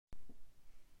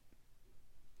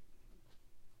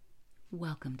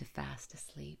Welcome to Fast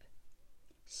Asleep.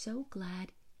 So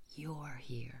glad you're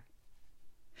here.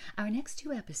 Our next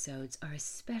 2 episodes are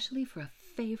especially for a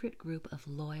favorite group of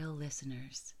loyal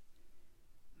listeners.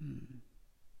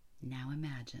 Now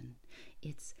imagine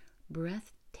it's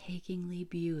breathtakingly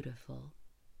beautiful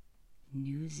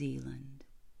New Zealand.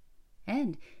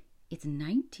 And it's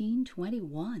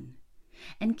 1921.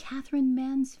 And Katherine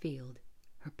Mansfield,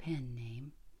 her pen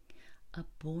name, a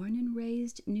born and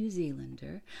raised New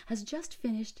Zealander, has just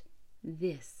finished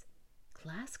this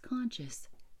class-conscious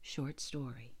short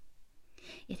story.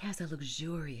 It has a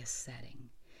luxurious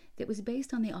setting that was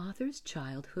based on the author's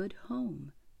childhood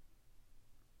home.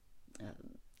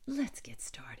 Let's get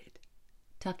started.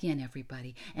 Tuck in,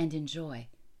 everybody, and enjoy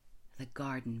the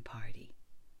garden party.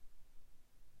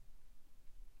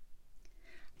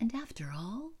 And after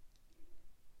all,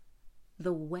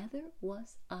 the weather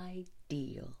was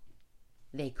ideal.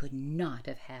 They could not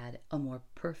have had a more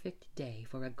perfect day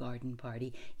for a garden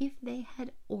party if they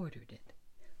had ordered it.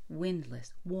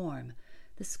 Windless, warm,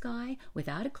 the sky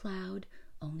without a cloud,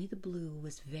 only the blue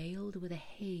was veiled with a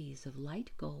haze of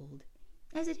light gold,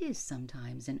 as it is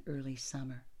sometimes in early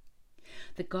summer.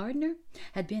 The gardener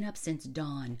had been up since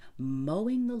dawn,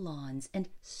 mowing the lawns and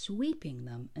sweeping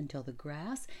them until the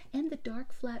grass and the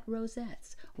dark flat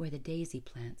rosettes where the daisy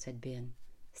plants had been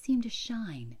seemed to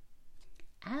shine.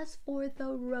 As for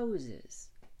the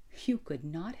roses, you could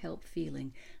not help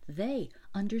feeling they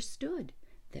understood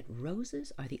that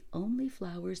roses are the only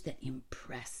flowers that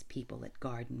impress people at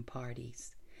garden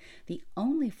parties, the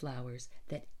only flowers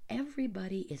that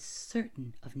everybody is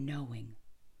certain of knowing.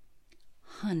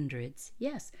 Hundreds,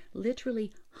 yes,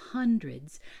 literally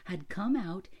hundreds, had come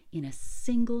out in a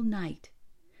single night.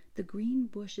 The green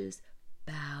bushes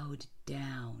bowed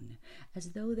down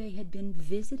as though they had been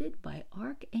visited by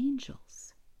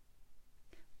archangels.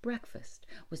 Breakfast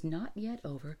was not yet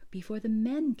over before the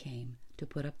men came to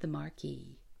put up the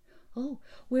marquee. "Oh,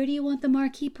 where do you want the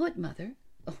marquee put, Mother?"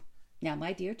 "Oh, now,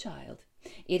 my dear child,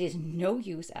 it is no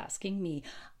use asking me.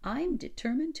 I'm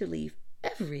determined to leave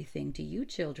everything to you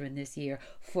children this year.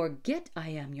 Forget I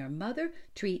am your mother.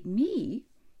 Treat me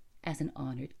as an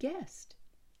honored guest."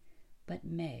 But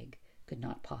Meg could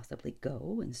not possibly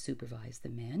go and supervise the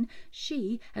men.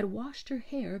 She had washed her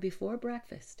hair before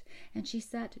breakfast, and she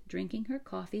sat drinking her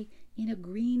coffee in a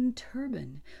green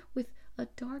turban with a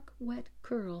dark wet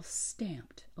curl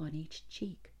stamped on each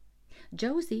cheek.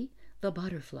 Josie, the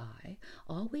butterfly,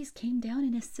 always came down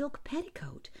in a silk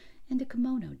petticoat and a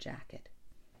kimono jacket.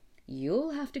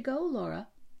 "You'll have to go, Laura.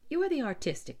 You are the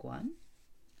artistic one."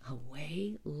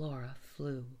 Away Laura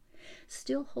flew,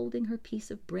 still holding her piece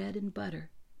of bread and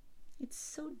butter. It's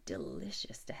so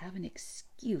delicious to have an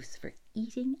excuse for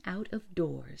eating out of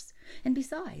doors. And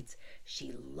besides,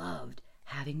 she loved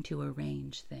having to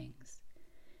arrange things.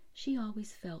 She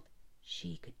always felt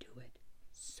she could do it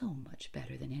so much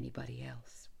better than anybody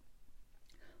else.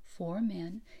 4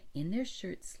 men in their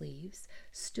shirt sleeves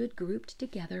stood grouped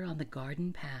together on the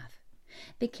garden path.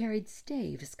 They carried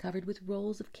staves covered with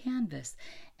rolls of canvas,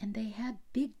 and they had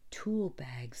big tool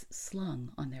bags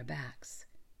slung on their backs.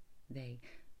 They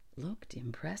looked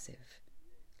impressive.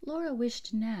 Laura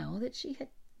wished now that she had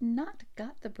not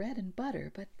got the bread and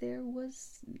butter, but there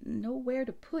was nowhere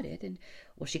to put it, and,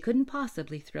 well, she couldn't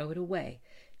possibly throw it away.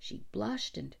 She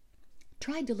blushed and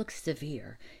tried to look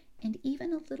severe, and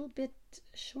even a little bit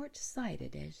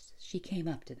short-sighted as she came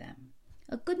up to them.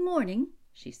 "Good morning,"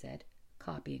 she said,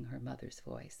 copying her mother's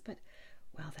voice, but,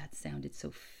 well, that sounded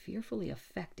so fearfully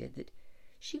affected that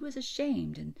she was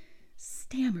ashamed and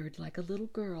stammered like a little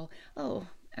girl. "Oh,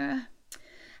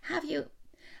 have you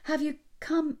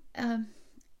come,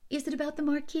 is it about the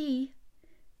marquee?"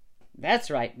 "That's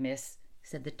right, miss,"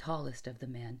 said the tallest of the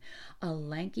men, a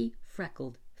lanky,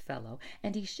 freckled fellow,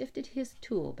 and he shifted his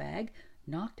tool bag,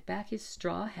 knocked back his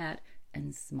straw hat,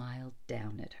 and smiled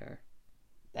down at her.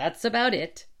 "That's about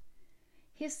it."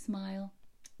 His smile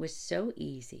was so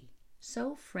easy,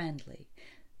 so friendly,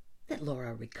 that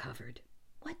Laura recovered.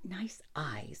 What nice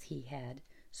eyes he had,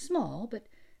 small, but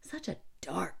such a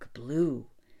dark blue.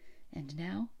 And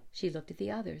now she looked at the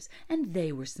others, and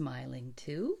they were smiling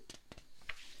too.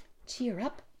 "Cheer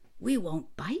up, we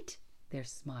won't bite," their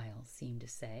smiles seemed to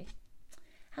say.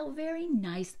 How very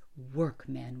nice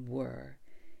workmen were.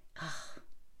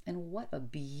 And what a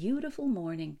beautiful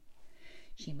morning.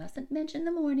 She mustn't mention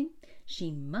the morning.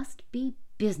 She must be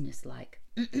businesslike.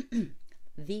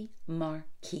 The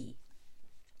marquee.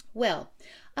 "Well,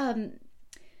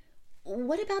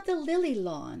 what about the lily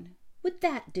lawn? Would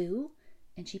that do?"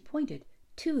 And she pointed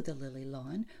to the lily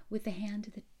lawn with the hand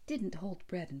that didn't hold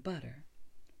bread and butter.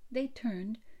 They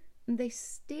turned, they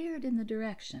stared in the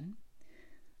direction.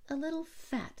 A little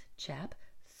fat chap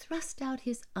thrust out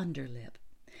his underlip,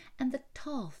 and the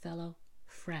tall fellow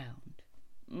frowned.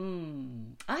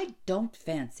 I don't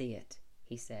fancy it,"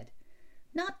 he said.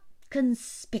 "Not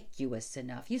conspicuous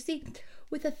enough. You see,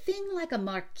 with a thing like a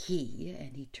marquee,"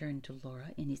 and he turned to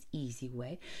Laura in his easy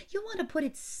way, "you want to put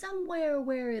it somewhere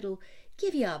where it'll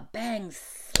give you a bang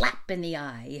slap in the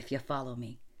eye, if you follow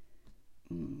me."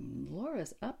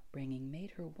 Laura's upbringing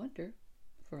made her wonder,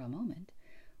 for a moment,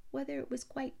 whether it was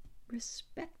quite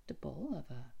respectable of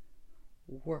a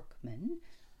workman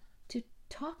to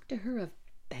talk to her of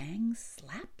bang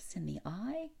slaps in the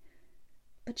eye.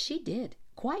 But she did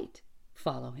quite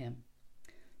follow him.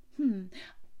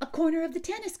 "A corner of the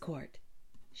tennis court,"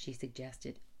 she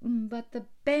suggested. "But the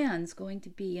band's going to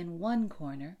be in one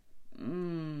corner."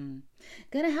 "Gonna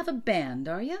have a band,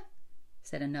 are you?"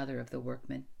 said another of the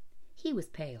workmen. He was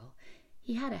pale.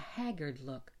 He had a haggard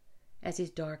look as his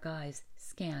dark eyes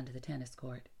scanned the tennis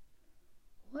court.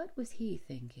 What was he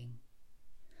thinking?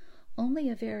 "Only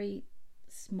a very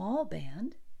small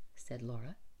band," said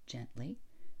Laura gently.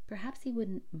 Perhaps he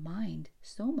wouldn't mind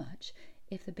so much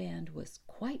if the band was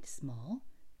quite small.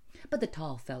 But the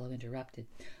tall fellow interrupted.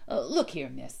 "Look here,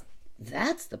 miss.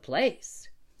 That's the place.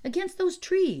 Against those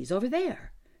trees over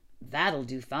there. That'll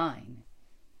do fine."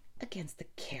 "Against the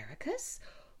caracas?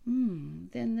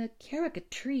 Then the caraca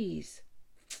trees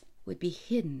would be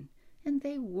hidden, and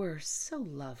they were so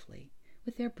lovely,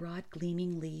 with their broad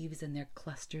gleaming leaves and their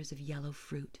clusters of yellow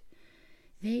fruit.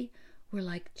 They were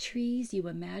like trees you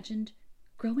imagined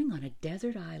growing on a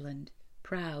desert island,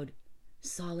 proud,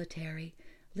 solitary,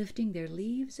 lifting their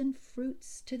leaves and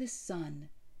fruits to the sun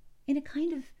in a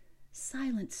kind of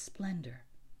silent splendor.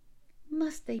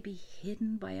 Must they be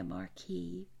hidden by a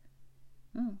marquee?"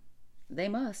 They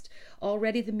must.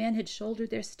 Already the men had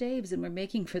shouldered their staves and were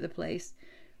making for the place.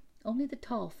 Only the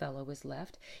tall fellow was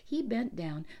left. He bent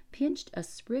down, pinched a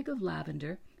sprig of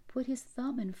lavender, put his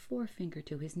thumb and forefinger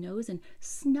to his nose, and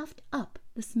snuffed up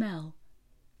the smell.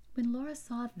 When Laura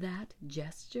saw that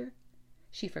gesture,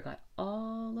 she forgot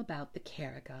all about the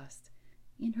caracas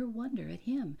in her wonder at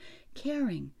him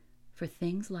caring for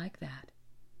things like that,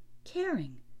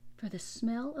 caring for the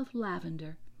smell of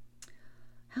lavender.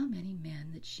 How many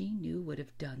men that she knew would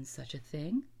have done such a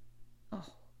thing?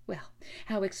 Oh, well,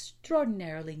 how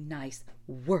extraordinarily nice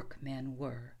workmen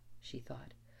were, she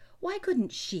thought. Why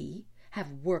couldn't she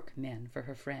have workmen for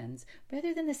her friends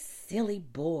rather than the silly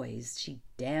boys she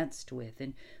danced with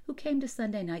and who came to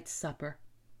Sunday night supper?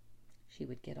 She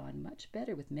would get on much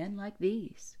better with men like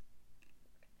these.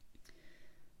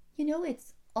 "You know,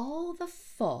 it's all the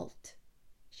fault,"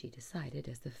 she decided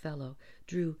as the fellow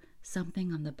drew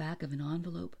something on the back of an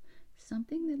envelope,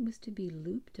 something that was to be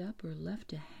looped up or left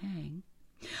to hang,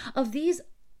 "of these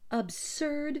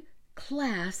absurd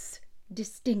class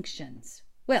distinctions."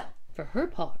 Well, for her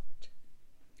part,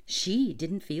 she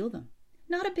didn't feel them.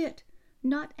 Not a bit.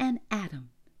 Not an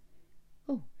atom.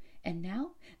 Oh, and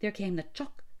now there came the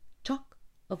chock, chock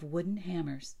of wooden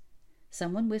hammers.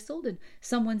 Someone whistled and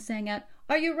someone sang out,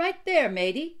 "Are you right there,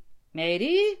 matey?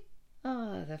 Matey?"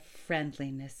 Ah, the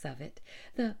friendliness of it.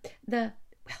 Well,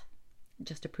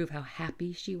 just to prove how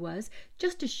happy she was,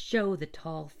 just to show the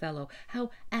tall fellow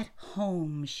how at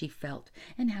home she felt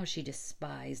and how she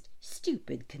despised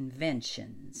stupid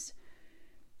conventions.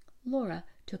 Laura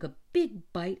took a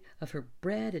big bite of her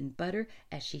bread and butter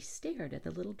as she stared at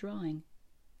the little drawing.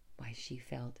 Why, she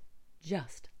felt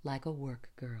just like a work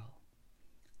girl.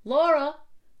 "Laura!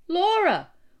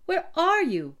 Laura! Where are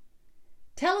you?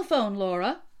 Telephone,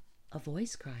 Laura!" a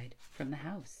voice cried from the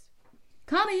house.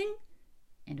 "Coming!"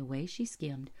 And away she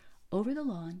skimmed, over the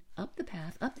lawn, up the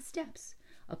path, up the steps,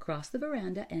 across the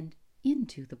veranda, and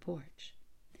into the porch.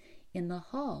 In the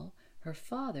hall, her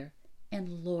father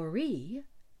and Laurie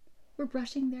were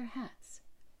brushing their hats,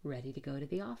 ready to go to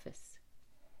the office.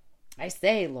 "I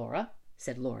say, Laura,"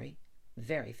 said Laurie,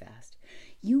 very fast,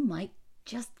 "you might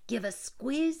just give a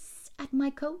squiz at my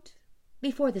coat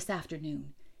before this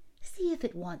afternoon. See if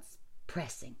it wants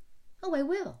pressing." "Oh, I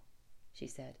will," she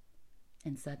said.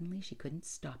 And suddenly she couldn't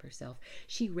stop herself.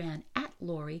 She ran at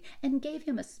Laurie and gave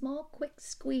him a small, quick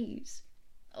squeeze.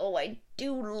 "Oh, I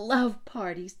do love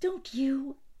parties, don't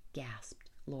you?" gasped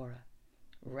Laura.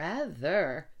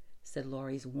 "Rather," said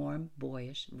Laurie's warm,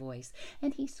 boyish voice,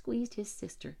 and he squeezed his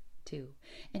sister, too,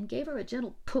 and gave her a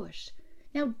gentle push.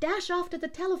 "Now dash off to the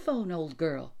telephone, old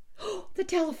girl." "Oh, the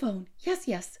telephone! Yes,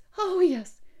 yes. Oh,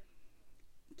 yes."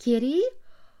 "Kitty?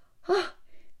 Oh,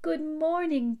 good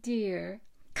morning, dear.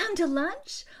 Come to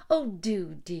lunch? Oh,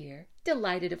 do, dear.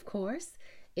 Delighted, of course.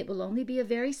 It will only be a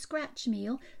very scratch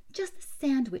meal, just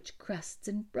sandwich crusts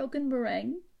and broken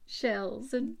meringue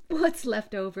shells and what's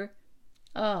left over.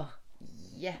 Oh,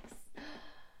 yes.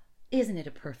 Isn't it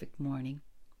a perfect morning?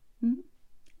 Hmm?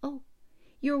 Oh,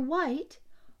 you're white?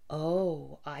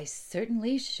 Oh, I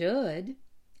certainly should.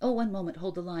 Oh, one moment,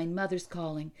 hold the line. Mother's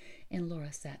calling. And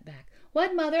Laura sat back.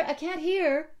 What, Mother? I can't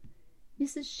hear.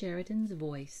 Mrs. Sheridan's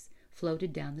voice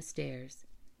floated down the stairs.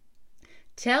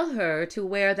 Tell her to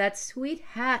wear that sweet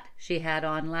hat she had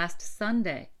on last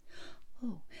Sunday.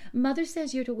 Oh, Mother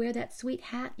says you're to wear that sweet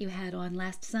hat you had on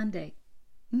last Sunday.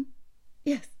 Hmm?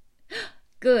 Yes.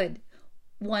 Good.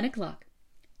 1 o'clock.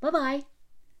 Bye-bye.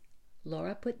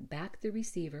 Laura put back the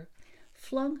receiver,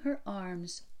 flung her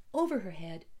arms over her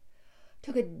head,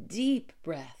 took a deep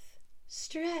breath,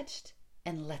 stretched,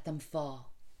 and let them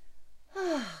fall.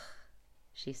 Ah,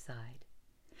 she sighed.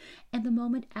 And the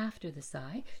moment after the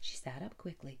sigh, she sat up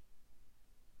quickly.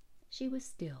 She was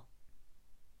still,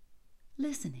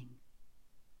 listening.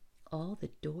 All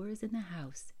the doors in the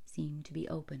house seemed to be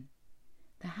open.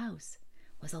 The house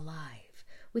was alive,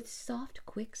 with soft,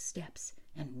 quick steps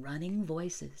and running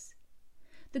voices.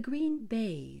 The green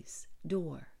baize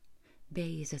door,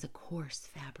 baize as a coarse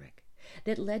fabric,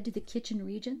 that led to the kitchen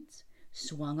regions,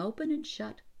 swung open and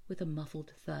shut with a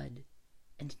muffled thud.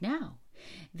 And now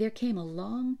there came a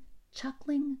long,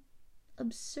 chuckling,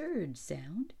 absurd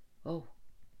sound. Oh,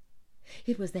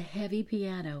 it was the heavy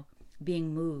piano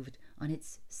being moved on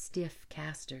its stiff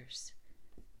casters.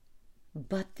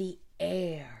 But the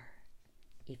air,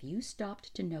 if you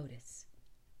stopped to notice,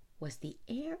 was the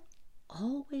air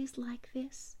always like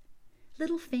this?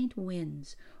 Little faint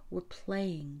winds were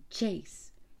playing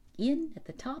chase, in at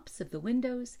the tops of the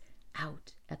windows,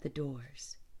 out at the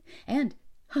doors. And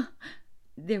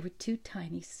there were 2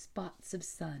 tiny spots of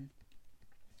sun,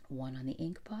 one on the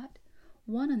ink pot,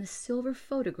 one on the silver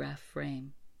photograph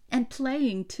frame. And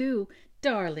playing, too,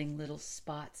 darling little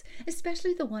spots,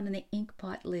 especially the one on the ink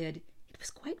pot lid. It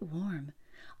was quite warm,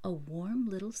 a warm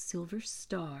little silver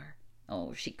star.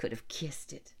 Oh, she could have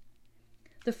kissed it.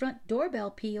 The front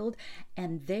doorbell pealed,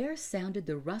 and there sounded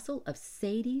the rustle of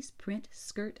Sadie's print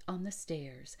skirt on the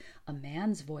stairs. A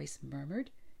man's voice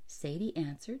murmured. Sadie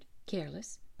answered,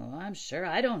 careless, "Oh, I'm sure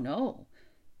I don't know."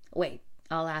 "Wait,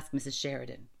 I'll ask Mrs.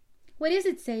 Sheridan." "What is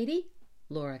it, Sadie?"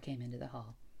 Laura came into the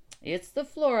hall. "It's the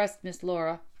florist, Miss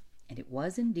Laura." And it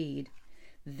was indeed.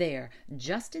 There,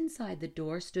 just inside the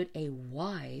door, stood a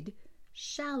wide,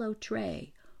 shallow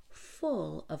tray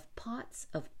full of pots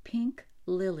of pink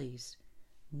lilies.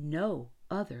 No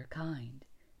other kind.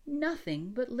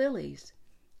 Nothing but lilies.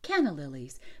 Canna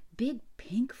lilies, big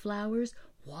pink flowers,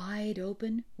 wide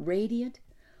open, radiant,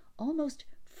 almost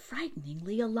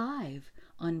frighteningly alive,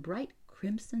 on bright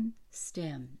crimson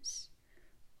stems.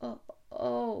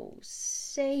 Oh,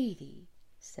 Sadie,"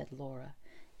 said Laura,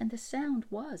 and the sound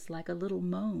was like a little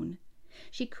moan.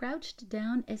 She crouched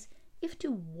down as if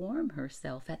to warm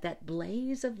herself at that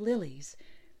blaze of lilies.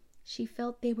 She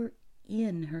felt they were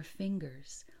in her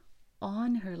fingers,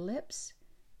 on her lips,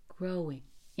 growing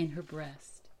in her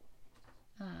breast.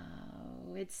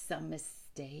 "Oh, it's a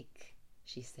mistake,"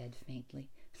 she said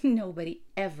faintly. "Nobody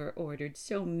ever ordered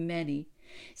so many.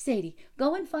 Sadie,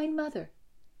 go and find Mother."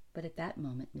 But at that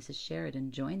moment Mrs.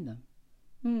 Sheridan joined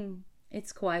them.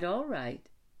 "It's quite all right,"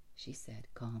 she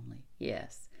said calmly.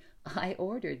 "Yes, I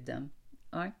ordered them.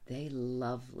 Aren't they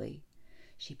lovely?"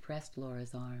 She pressed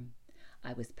Laura's arm.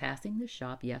 "I was passing the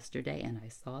shop yesterday, and I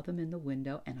saw them in the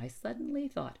window, and I suddenly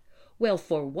thought, well,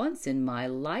 for once in my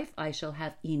life I shall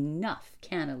have enough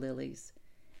canna lilies.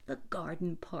 The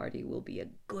garden party will be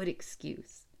a good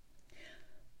excuse."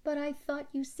 "But I thought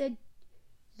you said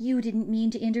you didn't mean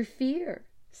to interfere,"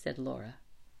 said Laura.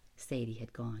 Sadie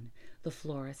had gone. The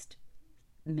florist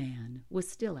man was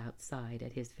still outside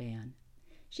at his van.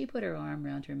 She put her arm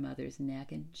round her mother's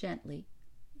neck, and gently,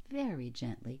 very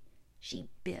gently, she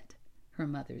bit her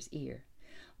mother's ear.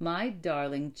 "My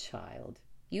darling child,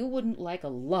 you wouldn't like a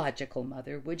logical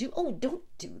mother, would you? Oh, don't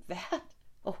do that.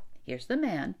 Oh, here's the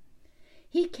man."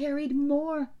 He carried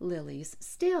more lilies,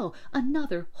 still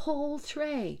another whole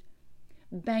tray.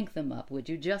 "Bank them up, would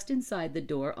you, just inside the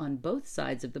door on both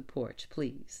sides of the porch,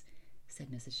 please,"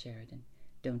 said Mrs. Sheridan.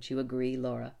 "Don't you agree,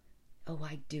 Laura?" "Oh,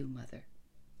 I do, Mother."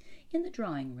 In the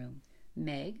drawing room,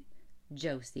 Meg,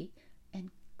 Josie,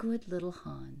 and good little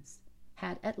Hans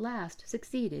had at last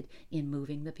succeeded in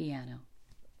moving the piano.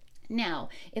 "Now,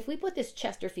 if we put this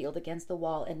Chesterfield against the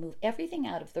wall and move everything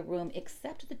out of the room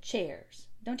except the chairs,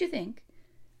 don't you think?"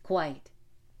 "Quite."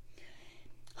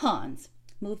 "Hans,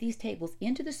 move these tables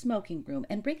into the smoking room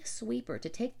and bring a sweeper to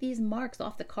take these marks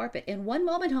off the carpet. In one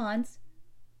moment, Hans."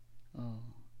 Oh,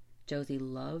 Josie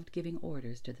loved giving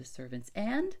orders to the servants,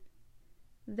 and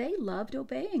they loved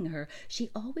obeying her.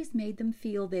 She always made them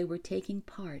feel they were taking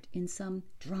part in some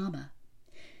drama.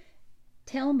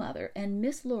 Tell Mother and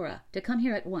Miss Laura to come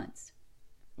here at once."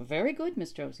 "Very good,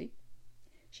 Miss Josie."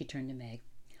 She turned to Meg.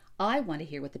 "I want to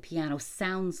hear what the piano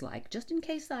sounds like, just in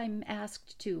case I'm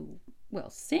asked to,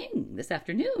 sing this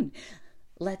afternoon.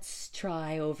 Let's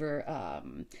try over,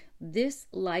 'This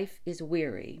Life is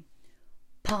Weary.'"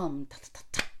 Pum, ta, ta,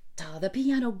 ta, ta. The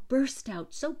piano burst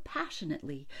out so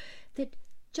passionately that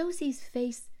Josie's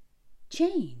face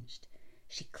changed.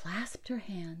 She clasped her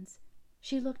hands.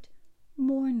 She looked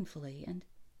mournfully and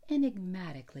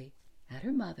enigmatically at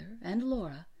her mother and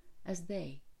Laura as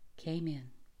they came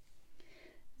in.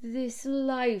 "This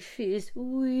life is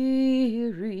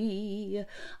weary,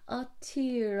 a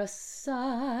tear, a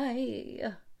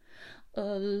sigh,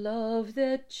 a love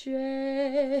that changes.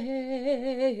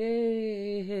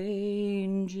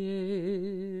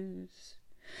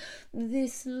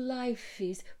 This life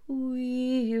is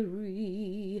weary,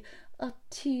 a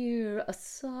tear, a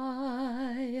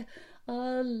sigh,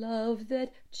 a love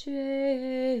that changes,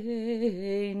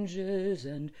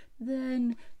 and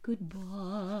then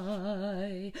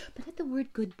goodbye." But at the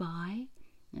word goodbye,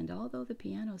 and although the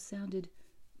piano sounded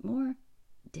more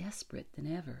desperate than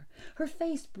ever, her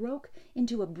face broke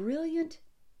into a brilliant,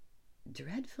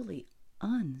 dreadfully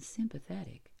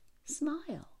unsympathetic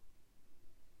smile.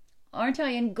 "Aren't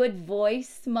I in good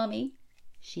voice, Mummy?"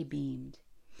 she beamed.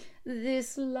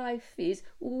 "This life is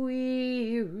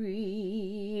weary,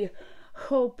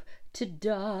 hope to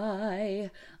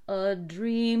die, a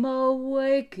dream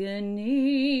awakening."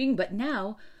 But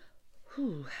now,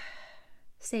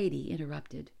 Sadie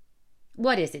interrupted.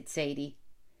 "What is it, Sadie?"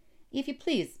 "If you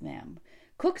please, ma'am,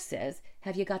 Cook says,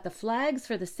 have you got the flags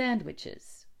for the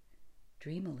sandwiches?"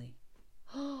 Dreamily.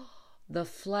 "The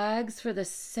flags for the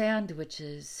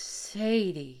sandwiches,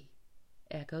 Sadie,"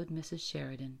 echoed Mrs.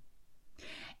 Sheridan.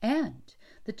 And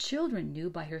the children knew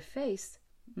by her face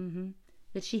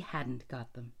that she hadn't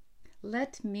got them.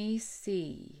 "Let me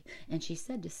see," and she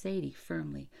said to Sadie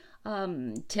firmly,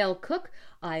 "Tell Cook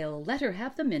I'll let her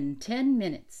have them in 10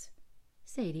 minutes."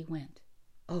 Sadie went.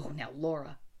 "Oh, now,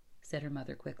 Laura," said her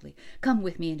mother quickly, "come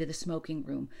with me into the smoking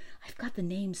room. I've got the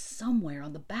names somewhere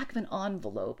on the back of an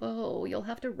envelope. Oh, you'll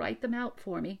have to write them out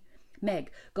for me.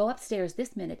 Meg, go upstairs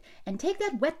this minute and take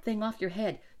that wet thing off your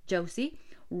head. Josie,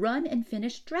 run and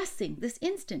finish dressing this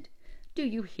instant. Do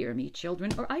you hear me,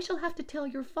 children, or I shall have to tell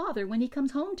your father when he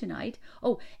comes home tonight.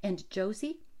 Oh, and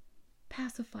Josie,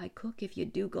 pacify Cook if you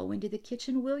do go into the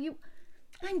kitchen, will you?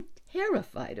 I'm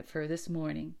terrified of her this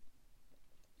morning."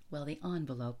 Well, the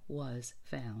envelope was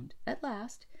found, at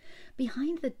last,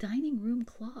 behind the dining-room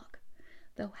clock,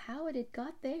 though how it had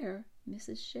got there,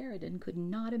 Mrs. Sheridan could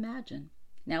not imagine.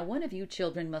 "Now, one of you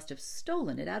children must have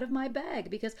stolen it out of my bag,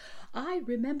 because I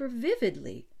remember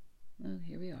vividly." Oh,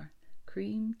 here we are.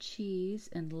 Cream cheese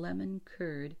and lemon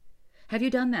curd. Have you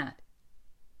done that?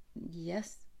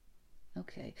 Yes.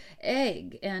 Okay.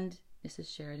 Egg and... Mrs.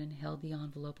 Sheridan held the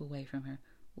envelope away from her.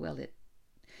 "Well, it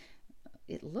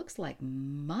looks like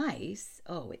mice.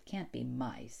 Oh, it can't be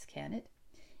mice, can it?"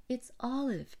 "It's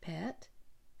olive, pet,"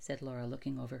 said Laura,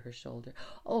 looking over her shoulder.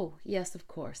 "Oh, yes, of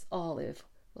course, olive.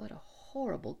 What a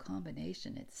horrible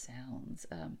combination it sounds.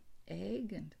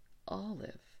 Egg and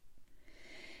olive."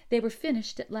 They were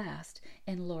finished at last,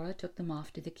 and Laura took them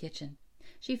off to the kitchen.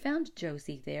 She found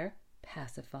Josie there,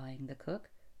 pacifying the cook,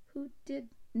 who did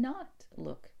not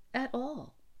look at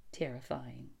all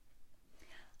terrifying.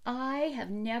 "I have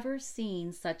never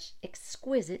seen such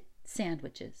exquisite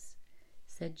sandwiches,"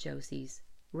 said Josie's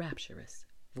rapturous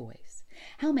voice.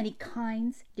 "How many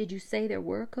kinds did you say there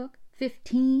were, Cook?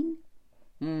 15?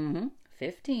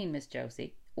 15, Miss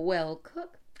Josie. Well,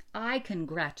 Cook, I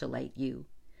congratulate you."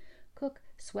 Cook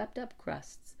swept up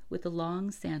crusts with the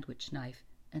long sandwich knife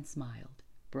and smiled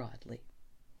broadly.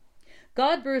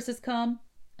 "Godverse has come,"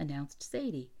 announced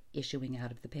Sadie, issuing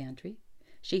out of the pantry.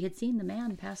 She had seen the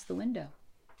man pass the window.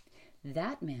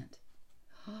 That meant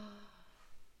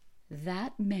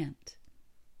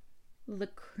the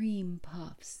cream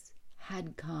puffs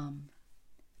had come.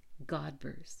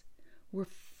 Godverse were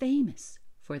famous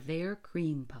for their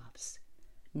cream puffs.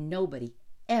 Nobody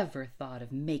ever thought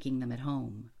of making them at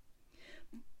home.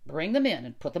 "Bring them in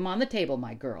and put them on the table,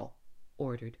 my girl,"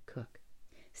 ordered Cook.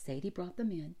 Sadie brought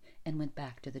them in and went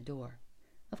back to the door.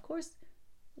 Of course,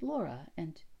 Laura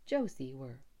and Josie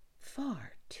were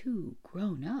far too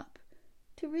grown up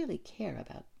to really care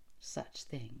about such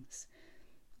things.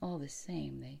 All the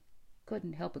same, they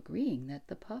couldn't help agreeing that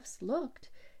the puffs looked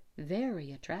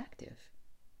very attractive.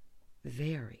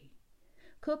 Very.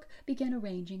 Cook began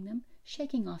arranging them,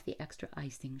 shaking off the extra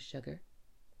icing sugar.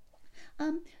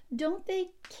 "Don't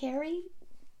they carry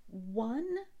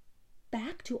one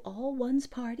back to all one's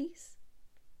parties?"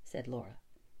 said Laura.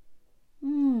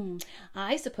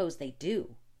 I suppose they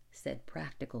do, said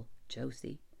practical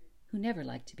Josie, who never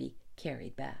liked to be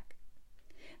carried back.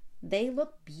 They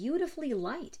look beautifully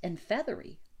light and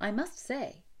feathery, I must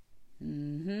say.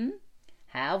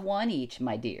 Have one each,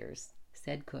 my dears,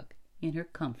 said Cook in her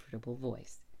comfortable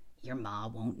voice. Your ma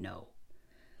won't know.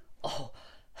 Oh,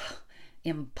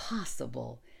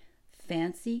 impossible.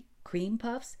 Fancy cream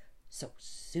puffs so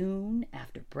soon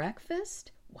after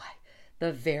breakfast? Why,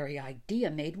 the very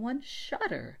idea made one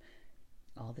shudder.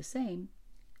 All the same,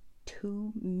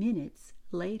 2 minutes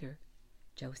later,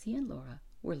 Josie and Laura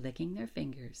were licking their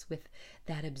fingers with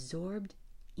that absorbed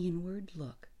inward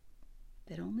look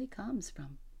that only comes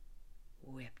from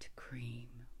whipped cream.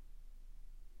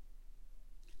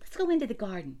 Let's go into the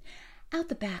garden, out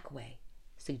the back way,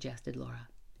 suggested Laura.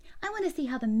 I want to see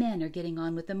how the men are getting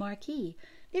on with the Marquis.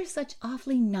 They're such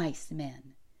awfully nice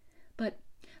men. But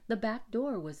the back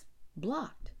door was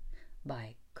blocked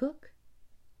by Cook,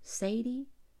 Sadie,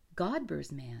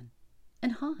 Godber's man,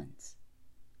 and Hans.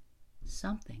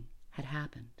 Something had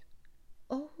happened.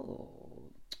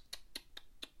 Oh,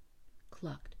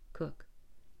 clucked Cook,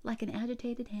 like an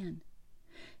agitated hen.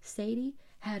 Sadie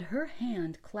had her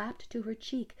hand clapped to her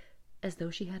cheek as though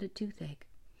she had a toothache.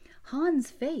 Hans'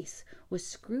 face was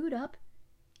screwed up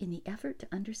in the effort to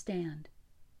understand.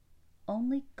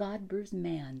 Only Godber's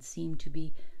man seemed to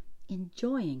be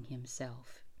enjoying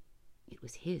himself. It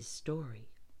was his story.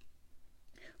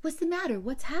 What's the matter?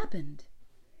 What's happened?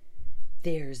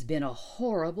 There's been a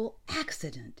horrible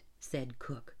accident, said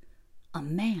Cook. A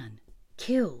man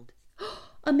killed.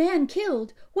 A man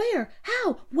killed? Where?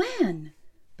 How? When?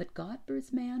 But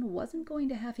Godber's man wasn't going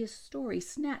to have his story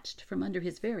snatched from under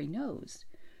his very nose.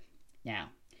 Now,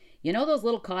 you know those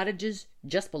little cottages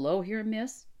just below here,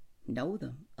 miss? Know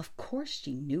them? Of course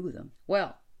she knew them.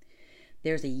 Well,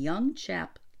 there's a young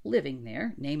chap living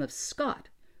there, name of Scott.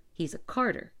 He's a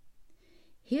carter.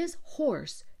 His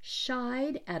horse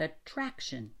shied at a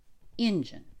traction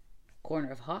engine,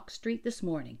 corner of Hawk Street this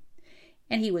morning,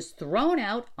 and he was thrown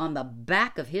out on the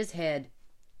back of his head,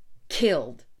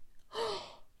 killed.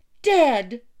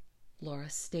 Dead! Laura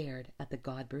stared at the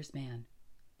Godber's man.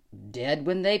 Dead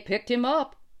when they picked him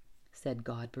up, said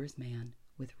Godber's man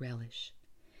with relish.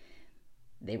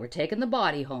 They were taking the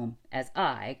body home as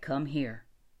I come here.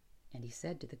 And he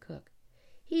said to the cook,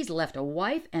 he's left a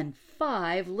wife and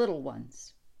 5 little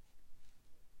ones.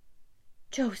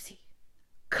 Josie,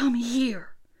 come here.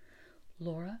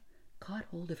 Laura caught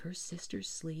hold of her sister's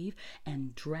sleeve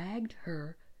and dragged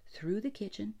her through the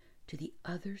kitchen to the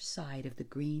other side of the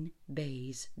green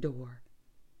baize door.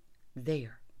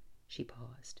 There, she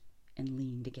paused and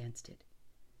leaned against it.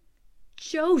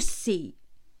 Josie,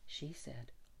 she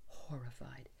said,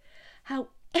 horrified.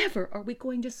 However are we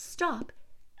going to stop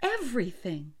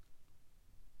everything?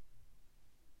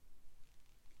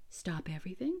 Stop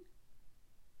everything?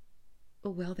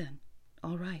 Oh, well then,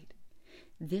 all right.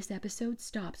 This episode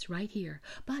stops right here,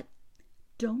 but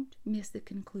don't miss the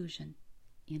conclusion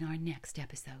in our next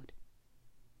episode.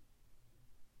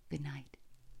 Good night.